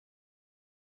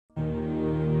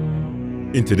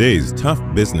In today's tough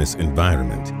business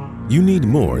environment, you need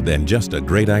more than just a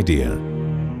great idea.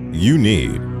 You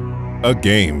need a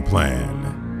game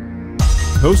plan.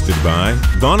 Hosted by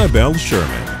Vonabell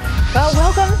Sherman. Well,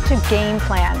 welcome to Game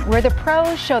Plan, where the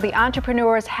pros show the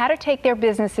entrepreneurs how to take their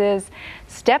businesses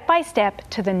step by step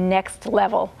to the next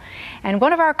level. And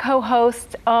one of our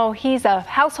co-hosts, oh, he's a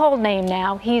household name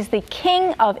now. He's the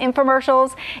king of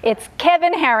infomercials. It's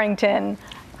Kevin Harrington.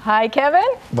 Hi, Kevin.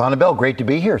 Vonabell, great to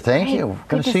be here. Thank you.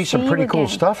 Going to see some pretty cool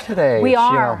stuff today. We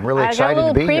are. I'm really excited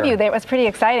to be here. I got a little preview there. It was pretty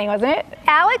exciting, wasn't it?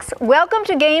 Alex, welcome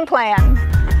to Game Plan.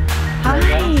 Hi.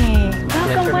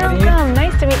 Welcome.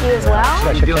 Nice to meet you as well. How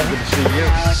you doing? Good to see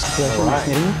you.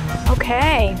 Alex.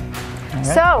 Okay.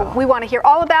 So we want to hear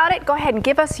all about it. Go ahead and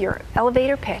give us your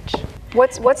elevator pitch.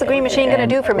 What's the green machine going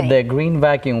to do for me? The green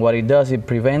vacuum, what it does, it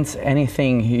prevents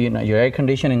anything, your air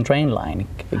conditioning drain line.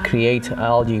 It creates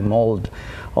algae, mold,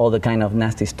 all the kind of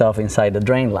nasty stuff inside the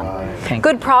drain line.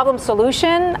 Good problem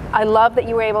solution. I love that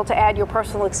you were able to add your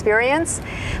personal experience.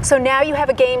 So now you have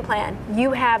a game plan.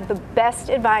 You have the best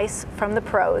advice from the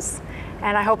pros.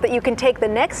 And I hope that you can take the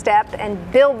next step and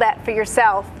build that for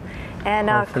yourself and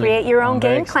create your own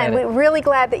game plan. We're really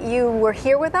glad that you were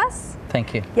here with us.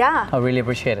 Thank you. Yeah. I really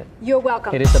appreciate it. You're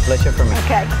welcome. It is a pleasure for me.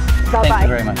 Okay. Bye-bye. Thank you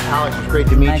very much. Alex, it's great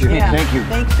to meet you. Yeah. Thank you.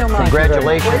 Thanks so much.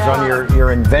 Congratulations on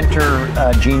your inventor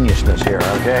geniusness here,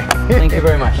 okay? Thank you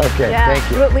very much. Okay, yeah. thank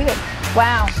you. Leave it.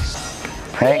 Wow.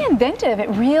 Pretty inventive.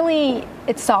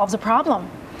 It solves a problem.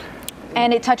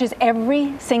 And it touches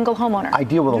every single homeowner. I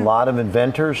deal with a lot of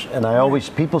inventors, and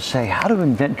people say, how do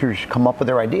inventors come up with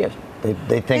their ideas?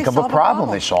 They think of a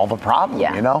problem, they solve a problem,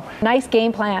 you know? Nice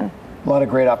game plan. A lot of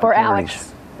great opportunities. For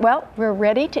Alex. Well, we're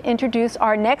ready to introduce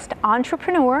our next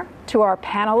entrepreneur to our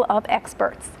panel of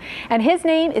experts. And his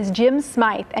name is Jim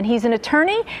Smythe, and he's an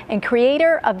attorney and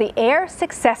creator of the Heir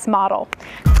success model.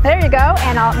 There you go.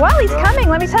 And while he's coming,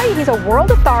 let me tell you, he's a world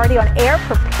authority on heir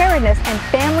preparedness and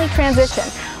family transition.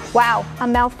 Wow, a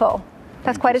mouthful.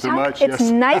 That's quite a talk. It's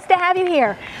nice to have you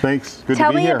here. Thanks. Good Tell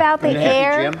to be me here. about the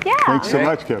Heir. Jim. Yeah. Thanks so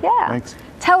much, Kevin. Yeah. Thanks.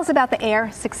 Tell us about the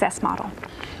Heir success model.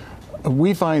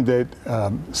 We find that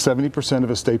 70%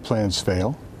 of estate plans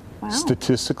fail. Wow.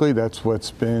 Statistically, that's what's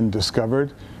been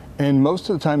discovered. And most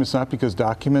of the time, it's not because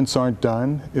documents aren't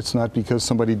done. It's not because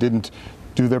somebody didn't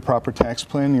do their proper tax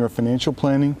planning or financial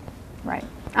planning. Right.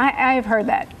 I've heard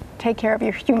that. Take care of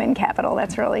your human capital.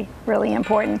 That's really, really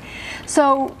important.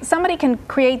 So somebody can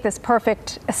create this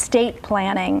perfect estate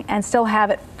planning and still have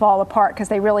it fall apart because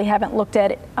they really haven't looked at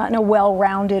it in a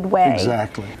well-rounded way.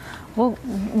 Exactly. Well,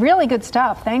 really good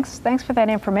stuff. Thanks for that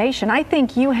information. I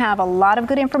think you have a lot of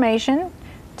good information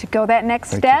to go that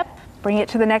next step, bring it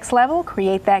to the next level,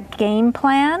 create that game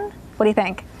plan. What do you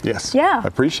think? Yes. Yeah. I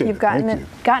appreciate it. You've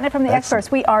gotten it from the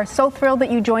experts. We are so thrilled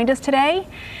that you joined us today.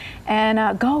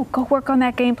 And go work on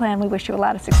that game plan. We wish you a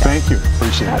lot of success. Thank you.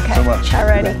 Appreciate it so much. All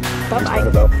righty.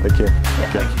 Bye-bye. Take care. Yeah.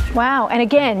 Okay. Wow. And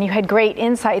again, you had great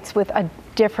insights with a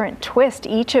different twist,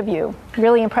 each of you.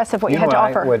 Really impressive what you had to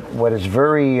offer. What is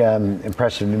very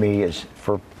impressive to me is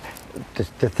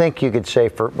to think you could say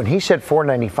when he said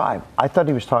 $4.95, I thought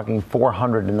he was talking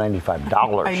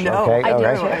 $495. I know. Okay?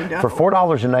 I know. For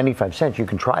 $4.95, you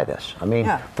can try this. I mean,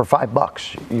 for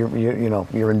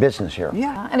 $5, you're in business here.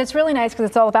 Yeah. And it's really nice because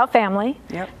it's all about family,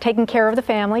 taking care of the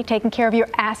family, taking care of your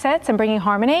assets and bringing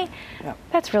harmony.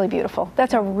 That's really beautiful.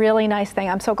 That's a really nice thing.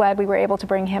 I'm so glad we were able to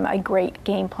bring him a great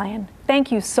game plan. Thank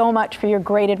you so much for your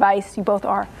great advice. You both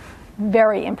are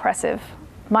very impressive.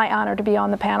 My honor to be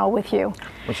on the panel with you.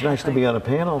 It's nice to be on a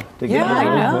panel together.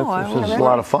 I know. This is a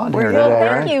lot of fun here Well, today.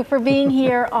 thank you for being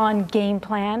here on Game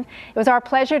Plan. It was our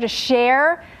pleasure to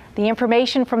share the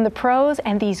information from the pros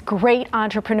and these great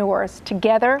entrepreneurs.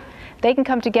 Together, they can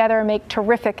come together and make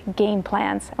terrific game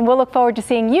plans. And we'll look forward to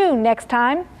seeing you next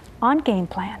time on Game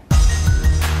Plan.